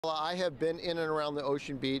Well, I have been in and around the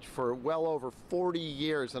Ocean Beach for well over 40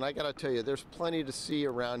 years, and I got to tell you, there's plenty to see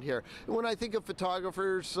around here. When I think of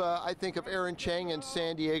photographers, I think of Aaron Chang and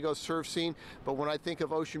San Diego surf scene, but when I think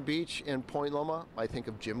of Ocean Beach and Point Loma, I think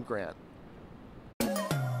of Jim Grant.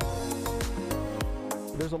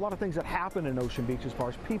 There's a lot of things that happen in Ocean Beach as far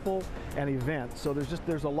as people and events, so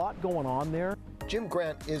there's a lot going on there. Jim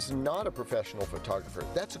Grant is not a professional photographer,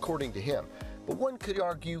 that's according to him. But one could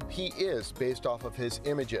argue he is based off of his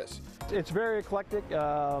images. It's very eclectic,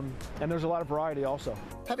 and there's a lot of variety also.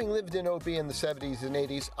 Having lived in OB in the 70s and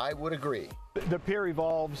 80s, I would agree. The pier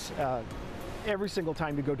evolves every single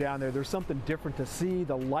time you go down there. There's something different to see.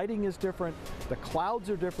 The lighting is different, the clouds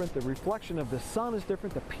are different, the reflection of the sun is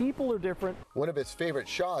different, the people are different. One of his favorite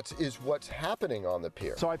shots is what's happening on the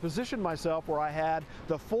pier. So I positioned myself where I had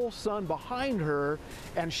the full sun behind her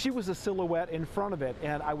and she was a silhouette in front of it,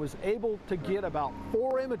 and I was able to get about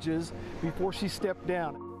 4 images before she stepped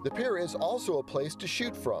down. The pier is also a place to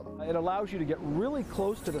shoot from. It allows you to get really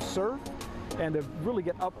close to the surf and to really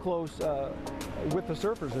get up close with the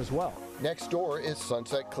surfers as well. Next door is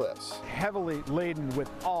Sunset Cliffs. Heavily laden with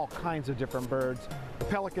all kinds of different birds. The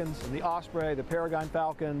pelicans, and the osprey, the peregrine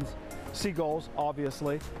falcons, seagulls,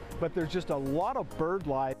 obviously, but there's just a lot of bird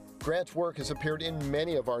life. Grant's work has appeared in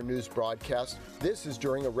many of our news broadcasts. This is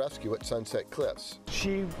during a rescue at Sunset Cliffs.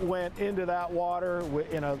 She went into that water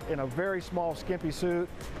in a very small skimpy suit,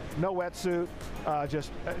 no wetsuit,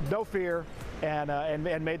 just no fear, and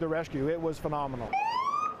made the rescue. It was phenomenal.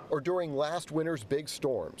 Or during last winter's big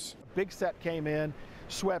storms. Big set came in,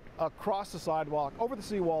 swept across the sidewalk, over the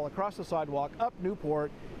seawall, across the sidewalk, up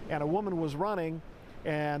Newport, and a woman was running,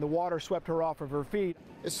 and the water swept her off of her feet.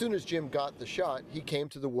 As soon as Jim got the shot, he came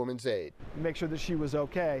to the woman's aid. Make sure that she was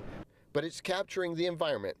okay. But it's capturing the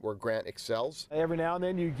environment where Grant excels. Every now and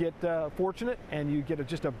then you get fortunate and you get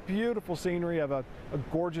just a beautiful scenery of a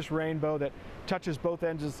gorgeous rainbow that touches both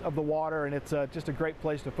ends of the water, and it's just a great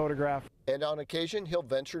place to photograph. And on occasion, he'll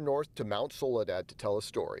venture north to Mount Soledad to tell a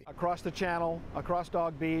story. Across the channel, across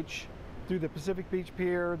Dog Beach, through the Pacific Beach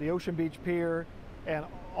Pier, the Ocean Beach Pier, and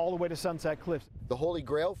all the way to Sunset Cliffs. The holy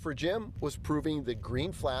grail for Jim was proving the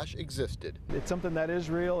green flash existed. It's something that is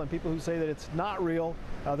real, and people who say that it's not real,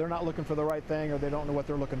 they're not looking for the right thing, or they don't know what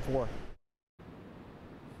they're looking for.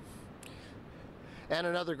 And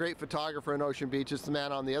another great photographer in Ocean Beach is the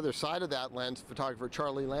man on the other side of that lens, photographer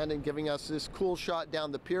Charlie Landon, giving us this cool shot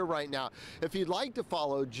down the pier right now. If you'd like to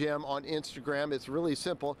follow Jim on Instagram, it's really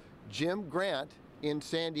simple. Jim Grant in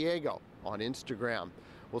San Diego on Instagram.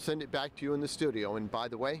 We'll send it back to you in the studio. And by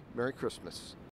the way, Merry Christmas.